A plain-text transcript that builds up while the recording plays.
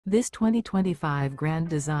This 2025 Grand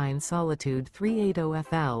Design Solitude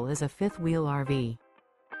 380FL is a fifth-wheel RV.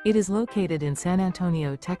 It is located in San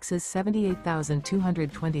Antonio, Texas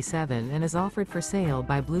 78227 and is offered for sale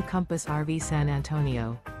by Blue Compass RV San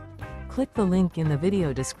Antonio. Click the link in the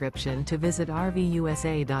video description to visit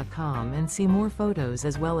RVUSA.com and see more photos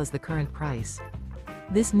as well as the current price.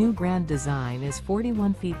 This new Grand Design is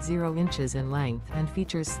 41 feet 0 inches in length and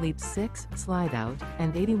features sleeps 6, slide-out,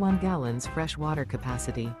 and 81 gallons fresh water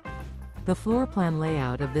capacity. The floor plan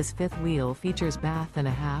layout of this fifth wheel features bath and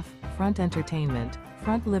a half, front entertainment,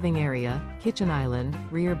 front living area, kitchen island,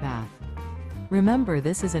 rear bath. Remember,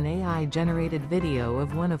 this is an AI-generated video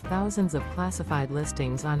of one of thousands of classified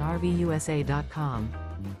listings on RVUSA.com.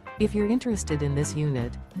 If you're interested in this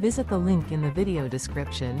unit, visit the link in the video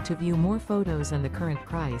description to view more photos and the current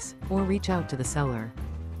price, or reach out to the seller.